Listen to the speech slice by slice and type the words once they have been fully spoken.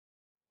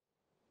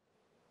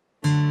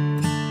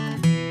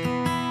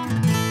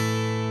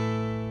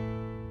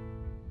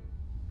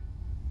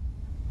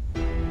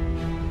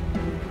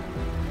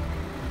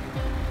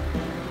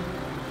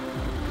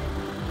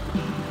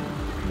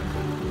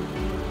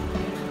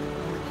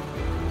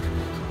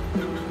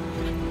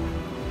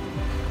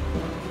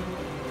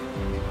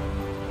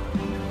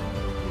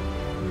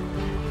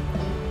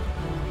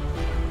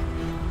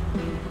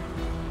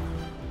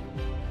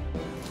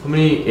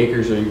many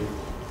acres are you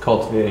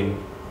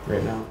cultivating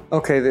right now?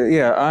 Okay,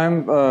 yeah,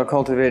 I'm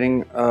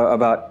cultivating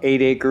about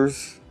 8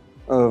 acres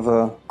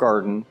of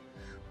garden.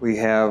 We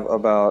have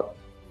about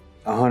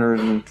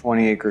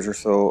 120 acres or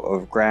so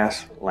of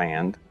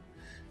grassland,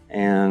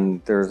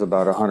 and there's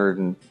about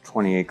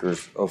 120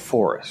 acres of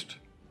forest.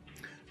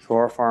 So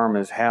our farm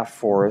is half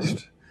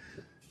forest.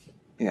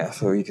 Yeah,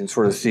 so you can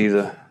sort of see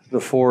the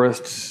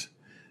forests,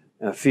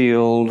 a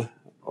field,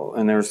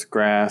 and there's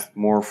grass,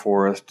 more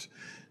forest.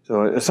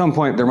 So at some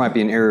point there might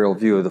be an aerial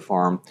view of the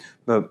farm,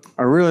 but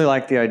I really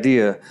like the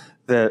idea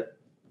that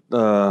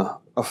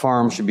a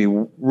farm should be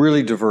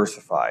really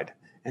diversified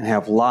and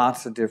have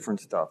lots of different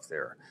stuff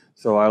there.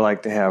 So I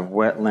like to have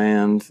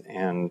wetlands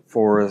and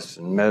forests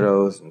and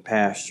meadows and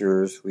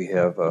pastures. We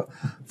have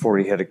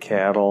 40 head of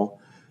cattle.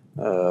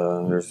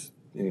 There's,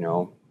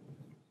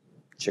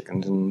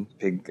 chickens and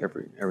pig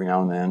every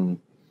now and then.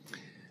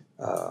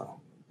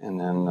 And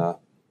then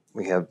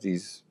we have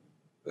these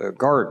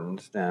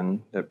gardens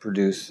then that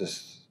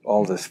produce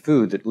all this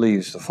food that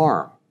leaves the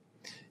farm.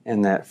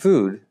 And that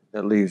food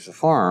that leaves the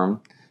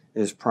farm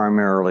is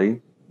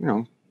primarily,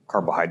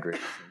 carbohydrates,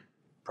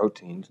 and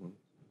proteins, and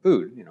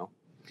food,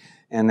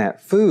 And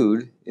that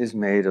food is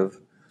made of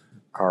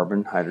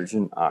carbon,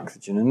 hydrogen,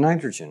 oxygen, and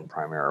nitrogen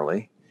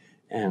primarily.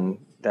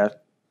 And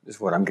that is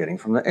what I'm getting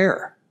from the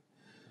air.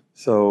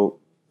 So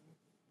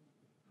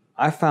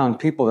I found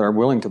people that are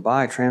willing to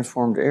buy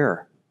transformed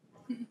air.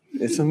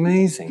 It's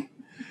amazing.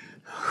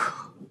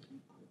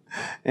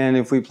 And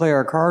if we play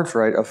our cards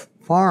right, a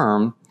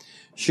farm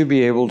should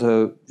be able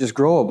to just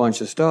grow a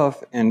bunch of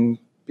stuff and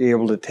be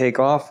able to take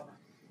off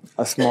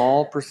a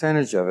small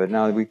percentage of it.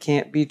 Now, we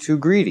can't be too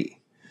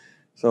greedy.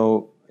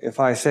 So if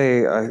I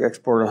say I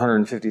export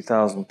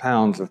 150,000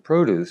 pounds of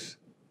produce,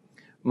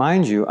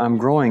 mind you, I'm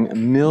growing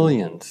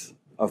millions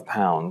of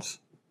pounds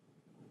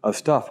of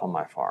stuff on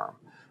my farm.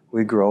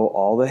 We grow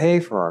all the hay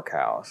for our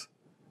cows,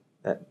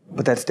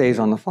 but that stays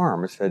on the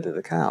farm. It's fed to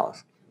the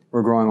cows.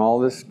 We're growing all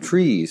this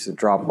trees that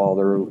drop all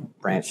their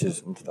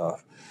branches and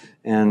stuff,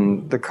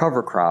 and the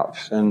cover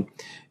crops, and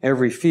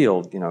every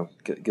field,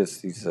 gets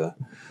these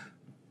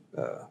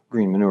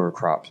green manure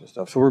crops and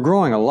stuff. So we're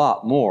growing a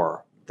lot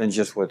more than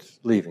just what's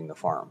leaving the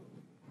farm.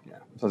 Yeah.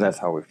 So that's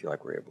how we feel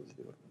like we're able to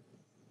do it.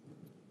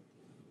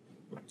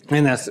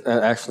 And that's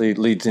actually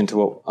leads into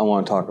what I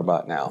want to talk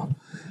about now.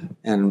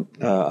 And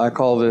I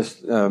call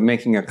this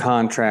making a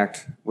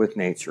contract with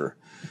nature.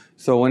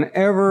 So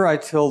whenever I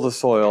till the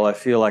soil, I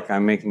feel like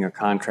I'm making a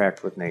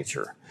contract with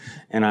nature.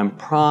 And I'm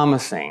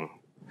promising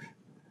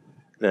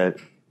that,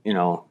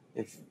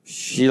 if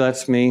she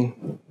lets me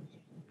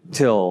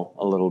till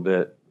a little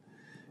bit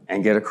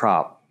and get a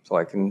crop so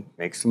I can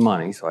make some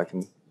money, so I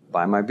can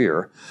buy my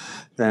beer,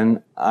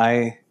 then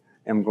I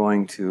am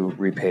going to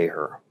repay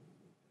her.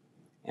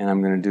 And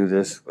I'm going to do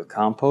this with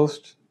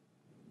compost,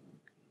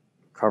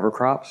 cover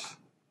crops,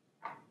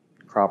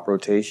 crop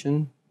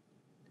rotation,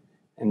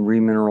 and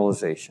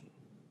remineralization.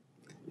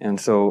 And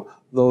so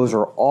those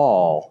are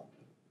all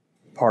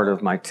part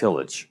of my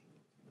tillage.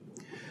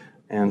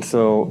 And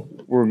so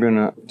we're going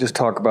to just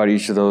talk about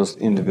each of those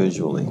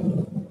individually.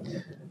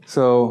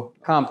 So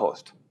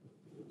compost.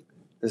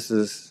 This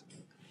is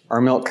our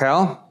milk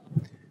cow.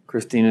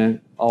 Christina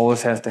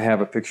always has to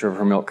have a picture of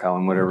her milk cow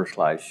in whatever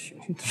slide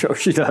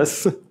she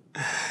does.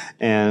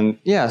 And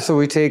yeah, so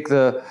we take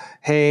the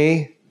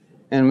hay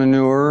and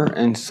manure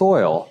and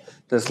soil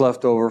that's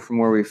left over from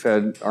where we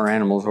fed our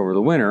animals over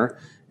the winter,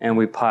 and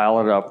we pile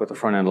it up with a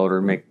front end loader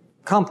and make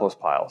compost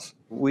piles.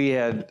 We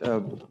add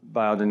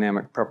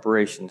biodynamic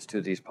preparations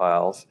to these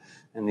piles,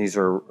 and these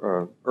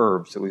are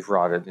herbs that we've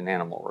rotted in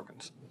animal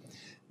organs.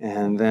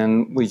 And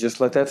then we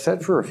just let that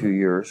set for a few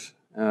years.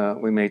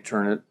 We may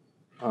turn it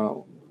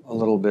a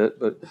little bit,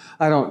 but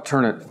I don't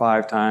turn it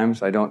 5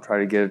 times. I don't try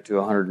to get it to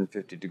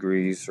 150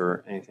 degrees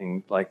or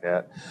anything like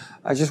that.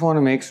 I just want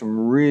to make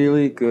some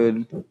really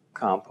good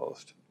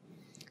compost.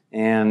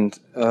 And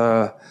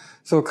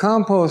so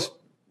compost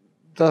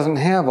doesn't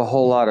have a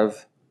whole lot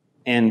of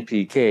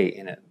NPK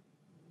in it,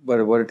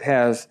 but what it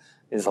has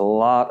is a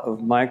lot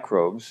of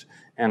microbes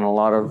and a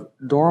lot of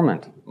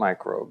dormant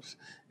microbes.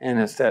 And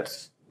it's that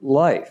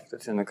life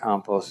that's in the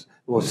compost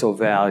that was so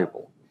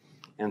valuable.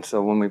 And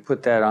so when we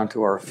put that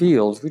onto our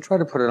fields, we try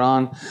to put it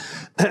on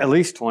at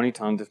least 20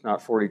 tons, if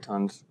not 40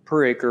 tons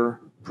per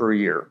acre per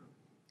year.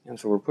 And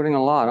so we're putting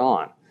a lot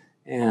on.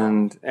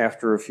 And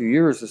after a few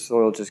years, the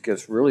soil just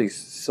gets really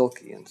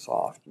silky and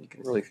soft. You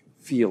can really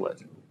feel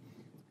it.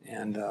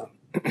 And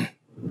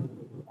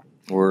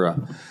we're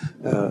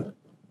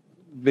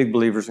big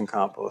believers in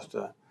compost.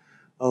 A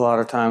lot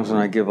of times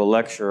when I give a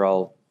lecture,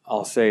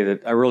 I'll say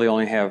that I really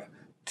only have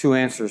 2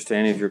 answers to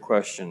any of your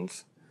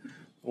questions.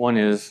 One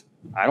is,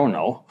 I don't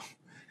know.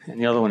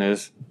 And the other one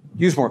is,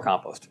 use more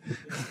compost.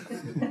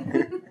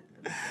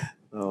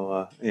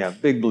 So, yeah,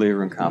 big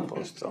believer in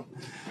compost. So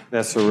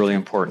that's a really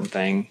important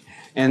thing.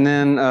 And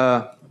then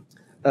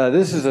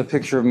this is a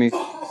picture of me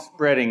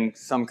spreading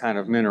some kind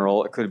of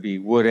mineral. It could be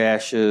wood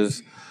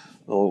ashes,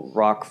 little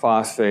rock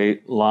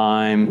phosphate,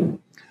 lime,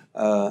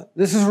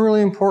 This is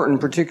really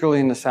important, particularly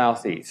in the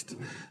southeast.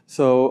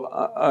 So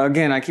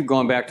again, I keep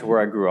going back to where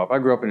I grew up. I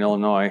grew up in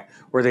Illinois,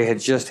 where they had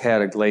just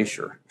had a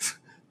glacier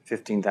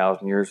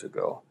 15,000 years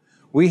ago.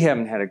 We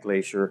haven't had a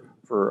glacier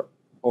for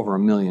over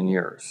 1 million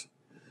years.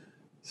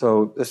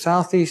 So the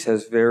southeast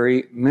has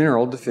very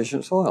mineral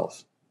deficient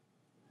soils.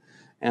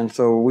 And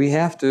so we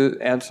have to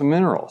add some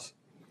minerals.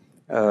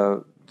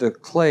 The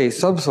clay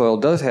subsoil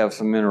does have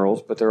some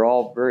minerals, but they're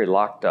all very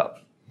locked up.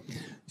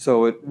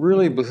 So it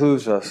really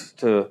behooves us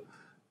to,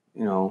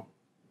 you know,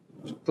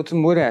 put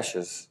some wood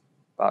ashes,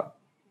 about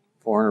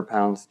 400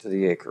 pounds to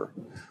the acre.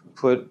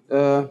 Put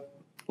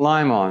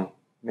lime on,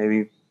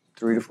 maybe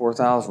 3,000 to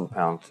 4,000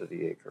 pounds to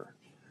the acre.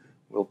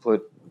 We'll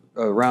put,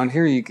 around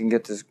here you can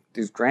get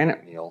this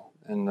granite meal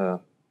and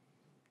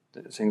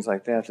things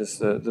like that. Just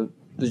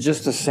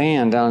the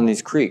sand down in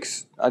these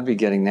creeks, I'd be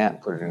getting that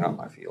and putting it on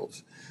my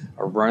fields.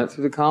 Or run it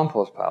through the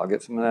compost pile,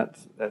 get some of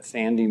that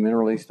sandy,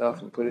 minerally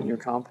stuff and put it in your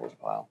compost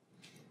pile.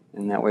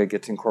 And that way it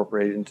gets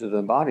incorporated into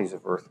the bodies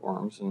of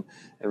earthworms. And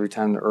every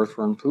time the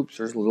earthworm poops,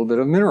 there's a little bit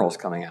of minerals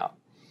coming out.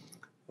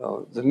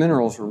 So the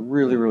minerals are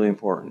really, really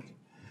important.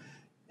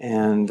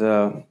 And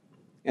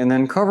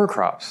then cover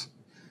crops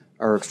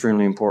are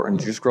extremely important.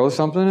 You just grow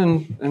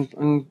something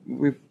and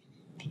we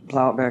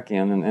plow it back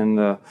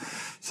in.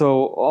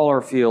 So all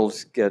our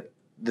fields get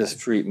this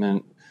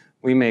treatment.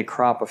 We may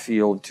crop a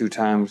field 2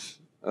 times,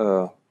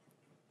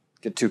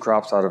 get 2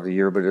 crops out of the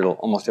year, but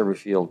almost every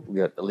field will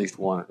get at least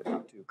 1 or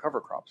 2 cover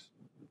crops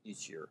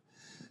each year.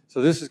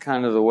 So this is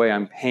kind of the way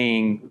I'm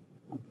paying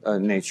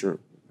nature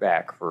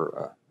back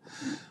for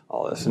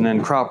all this. And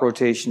then crop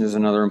rotation is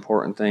another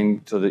important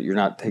thing, so that you're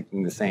not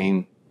taking the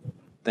same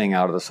thing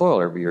out of the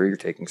soil every year, you're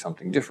taking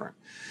something different.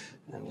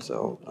 And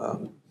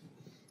so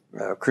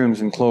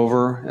crimson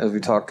clover, as we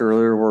talked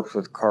earlier, works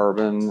with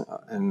carbon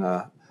and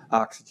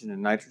oxygen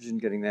and nitrogen,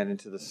 getting that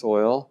into the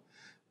soil.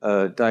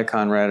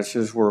 Daikon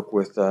radishes work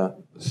with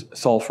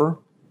sulfur.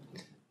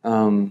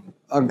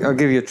 I'll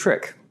give you a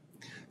trick.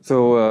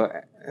 So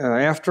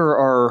after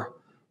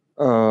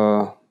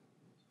our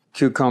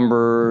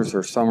cucumbers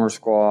or summer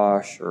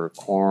squash or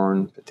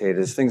corn,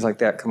 potatoes, things like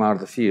that come out of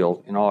the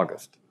field in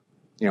August,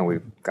 you know,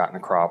 we've gotten a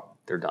crop,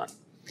 they're done.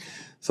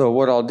 So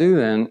what I'll do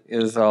then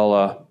is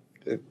I'll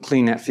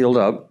clean that field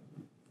up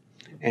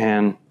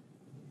and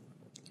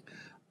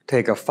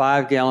take a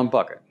 5-gallon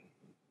bucket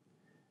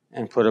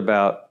and put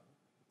about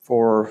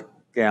 4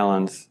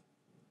 gallons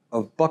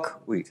of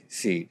buckwheat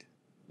seed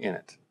in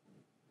it.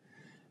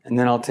 And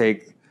then I'll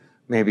take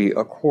maybe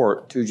a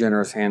quart, 2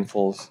 generous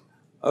handfuls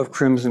of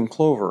crimson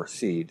clover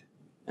seed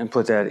and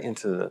put that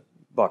into the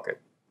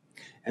bucket.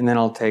 And then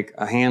I'll take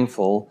a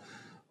handful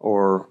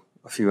or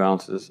a few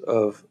ounces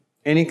of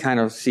any kind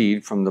of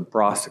seed from the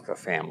brassica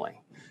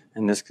family.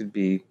 And this could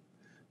be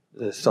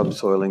the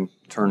subsoiling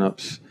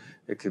turnips,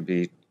 it could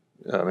be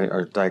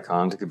or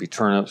daikons, it could be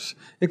turnips,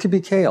 it could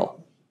be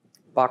kale,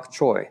 bok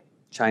choy,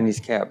 Chinese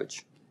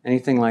cabbage,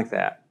 anything like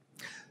that,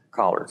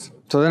 collards.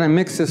 So then I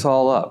mix this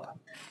all up,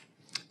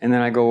 and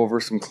then I go over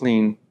some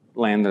clean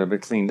land that I've been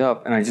cleaned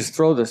up, and I just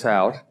throw this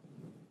out,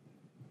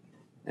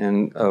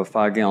 and a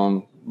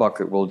 5-gallon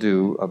bucket will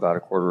do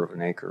about 1/4 of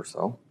an acre or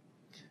so,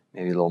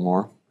 maybe a little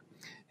more.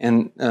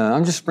 And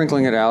I'm just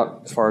sprinkling it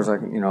out as far as I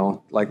can, you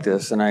know, like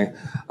this. And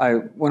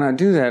when I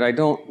do that, I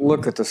don't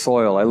look at the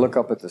soil. I look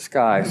up at the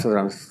sky so that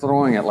I'm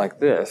throwing it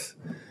like this,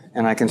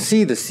 and I can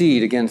see the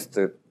seed against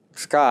the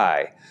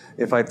sky.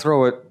 If I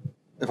throw it,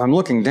 if I'm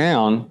looking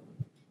down,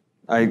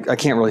 I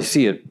can't really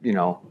see it, you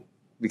know,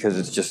 because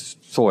it's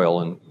just soil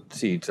and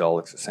seeds, it all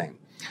looks the same.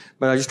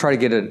 But I just try to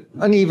get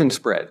an even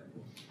spread.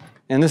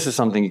 And this is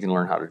something you can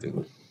learn how to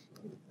do.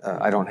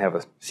 I don't have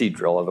a seed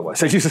drill,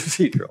 otherwise I use a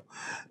seed drill.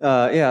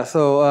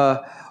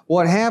 So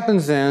what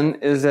happens then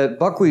is that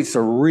buckwheat's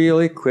a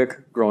really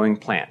quick growing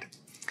plant.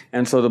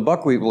 And so the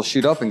buckwheat will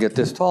shoot up and get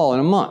this tall in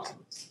a month,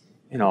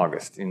 in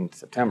August, in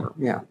September.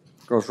 Yeah,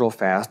 grows real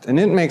fast. And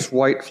it makes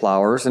white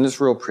flowers, and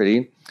it's real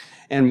pretty.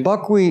 And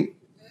buckwheat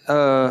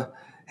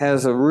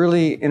has a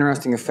really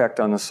interesting effect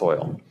on the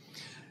soil.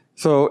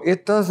 So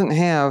it doesn't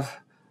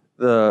have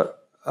the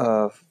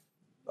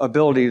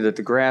ability that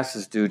the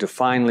grasses do to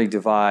finely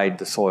divide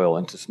the soil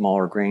into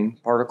smaller grain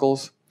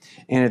particles.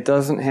 And it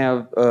doesn't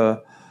have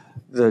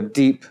the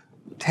deep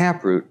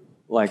taproot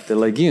like the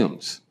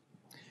legumes.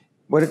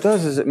 What it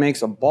does is it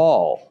makes a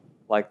ball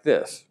like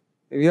this.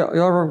 Have you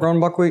ever grown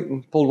buckwheat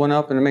and pulled one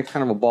up and it makes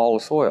kind of a ball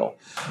of soil?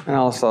 And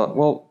I thought,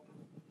 well,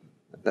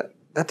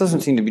 that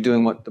doesn't seem to be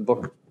doing what the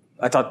book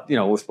I thought, you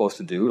know, was supposed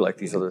to do, like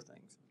these other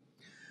things.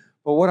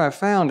 But what I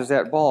found is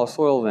that ball of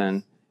soil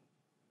then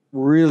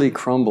really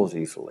crumbles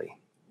easily.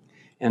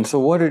 And so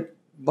what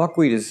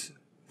buckwheat is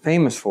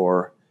famous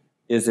for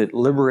is it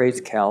liberates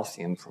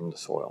calcium from the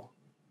soil.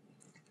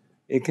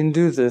 It can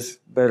do this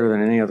better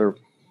than any other,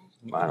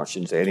 I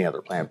shouldn't say any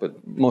other plant,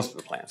 but most of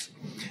the plants.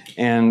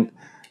 And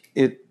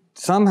it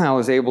somehow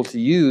is able to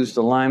use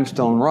the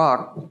limestone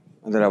rock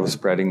that I was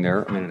spreading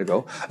there a minute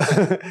ago.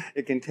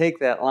 It can take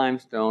that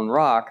limestone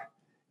rock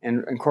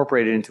and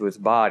incorporate it into its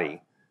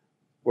body,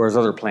 whereas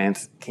other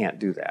plants can't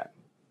do that.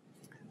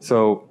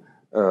 So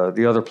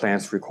the other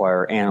plants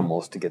require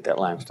animals to get that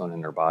limestone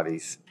in their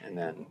bodies, and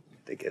then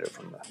they get it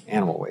from the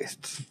animal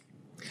wastes.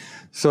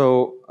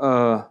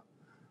 So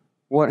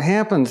what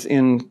happens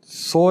in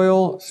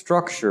soil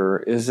structure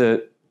is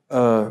that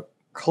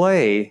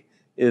clay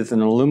is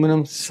an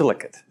aluminum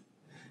silicate,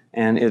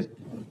 and it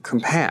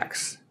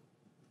compacts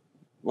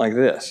like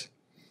this.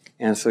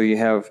 And so you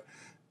have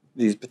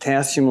these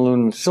potassium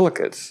aluminum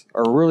silicates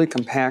are really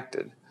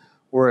compacted,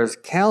 whereas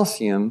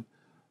calcium,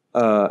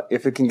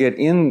 if it can get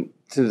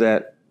into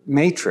that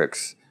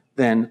matrix,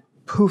 then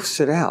poofs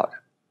it out.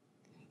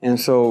 And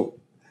so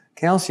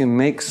calcium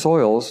makes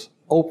soils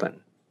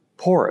open,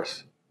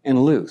 porous,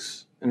 and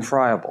loose, and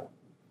friable.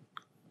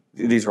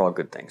 These are all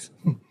good things.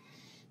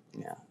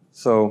 Yeah.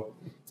 So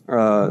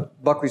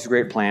buckwheat's a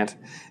great plant.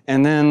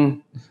 And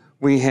then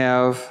we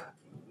have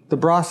the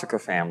Brassica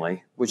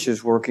family, which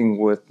is working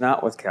with,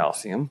 not with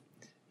calcium.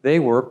 They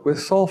work with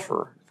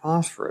sulfur,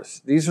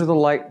 phosphorus. These are the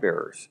light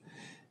bearers.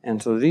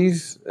 And so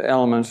these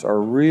elements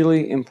are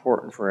really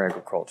important for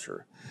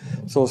agriculture.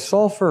 So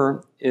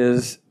sulfur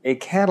is a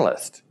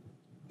catalyst.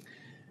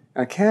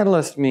 A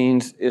catalyst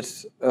means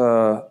it's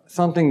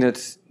something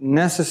that's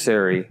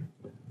necessary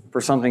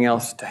for something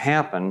else to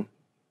happen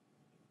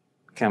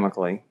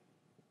chemically,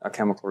 a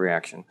chemical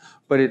reaction,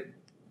 but it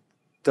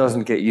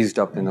doesn't get used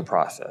up in the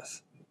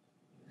process.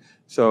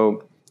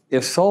 So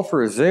if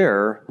sulfur is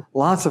there,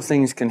 lots of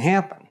things can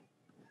happen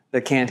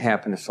that can't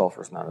happen if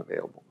sulfur is not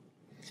available.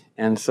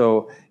 And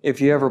so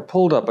if you ever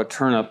pulled up a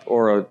turnip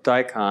or a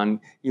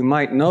daikon, you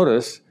might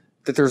notice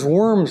that there's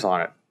worms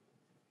on it.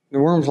 The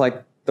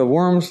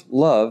worms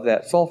love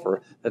that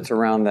sulfur that's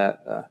around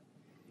that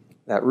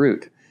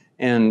root.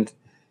 And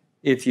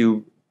if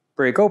you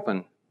break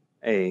open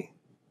a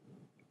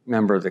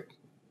member of the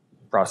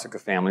Brassica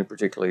family,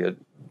 particularly a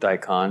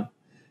daikon,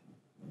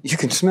 you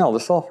can smell the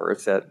sulfur.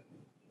 It's that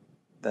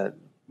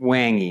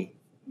wangy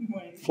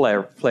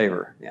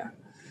flavor. Yeah,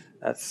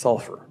 that's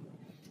sulfur.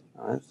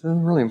 It's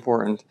really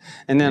important.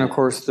 And then, of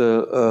course,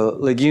 the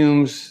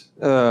legumes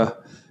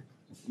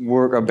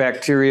work. A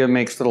bacteria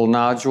makes little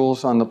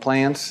nodules on the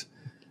plants.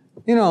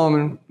 You know, I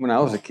mean, when I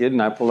was a kid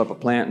and I pulled up a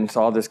plant and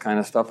saw this kind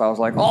of stuff, I was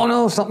like, oh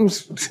no,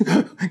 something's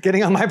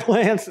getting on my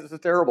plants. This is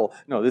terrible.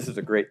 No, this is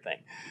a great thing.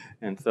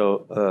 And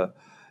so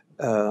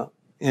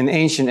in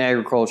ancient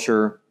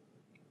agriculture,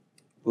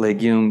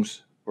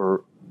 legumes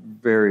were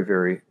very,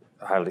 very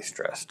highly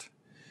stressed.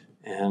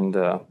 And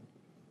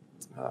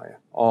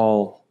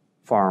all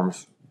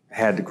farms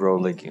had to grow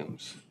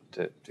legumes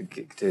to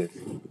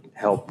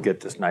help get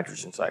this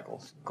nitrogen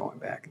cycle going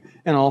back.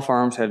 And all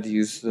farms had to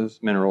use those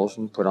minerals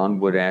and put on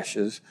wood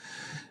ashes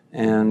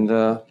and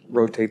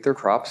rotate their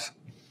crops.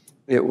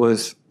 It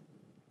was,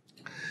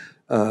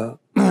 in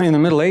the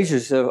Middle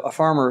Ages, a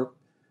farmer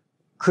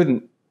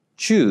couldn't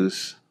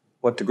choose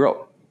what to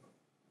grow.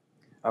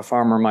 A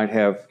farmer might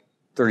have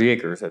 30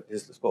 acres at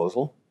his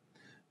disposal,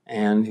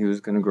 and he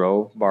was going to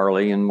grow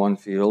barley in one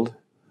field,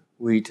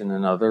 wheat in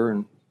another,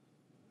 and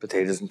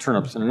potatoes and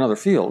turnips in another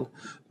field.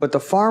 But the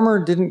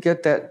farmer didn't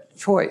get that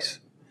choice.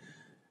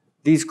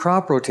 These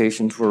crop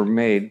rotations were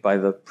made by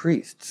the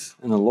priests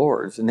and the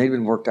lords, and they'd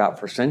been worked out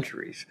for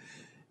centuries.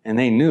 And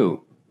they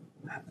knew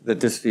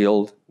that this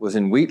field was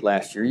in wheat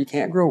last year. You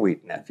can't grow wheat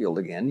in that field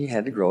again. You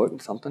had to grow it in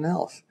something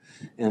else.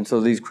 And so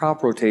these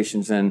crop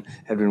rotations then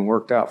had been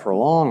worked out for a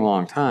long,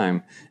 long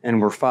time and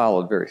were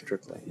followed very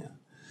strictly. Yeah.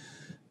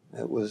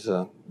 It was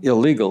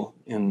illegal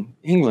in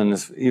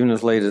England, even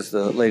as late as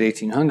the late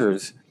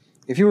 1800s.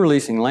 If you were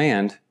leasing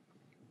land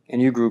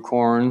and you grew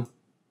corn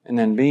and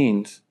then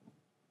beans,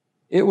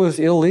 it was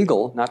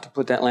illegal not to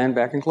put that land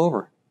back in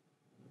clover.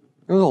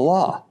 It was a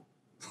law.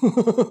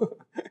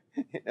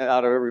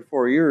 Out of every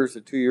 4 years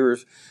to 2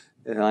 years,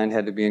 the land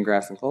had to be in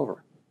grass and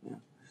clover. Yeah.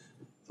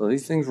 So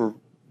these things were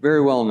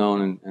very well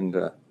known and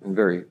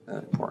very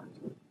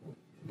important.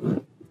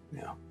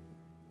 Yeah.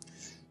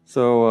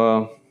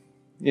 So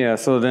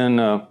so then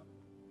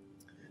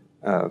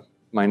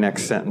my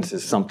next sentence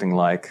is something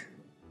like,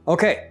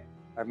 okay,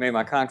 I've made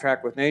my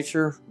contract with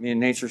nature. Me and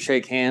nature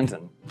shake hands,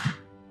 and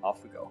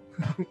off we go.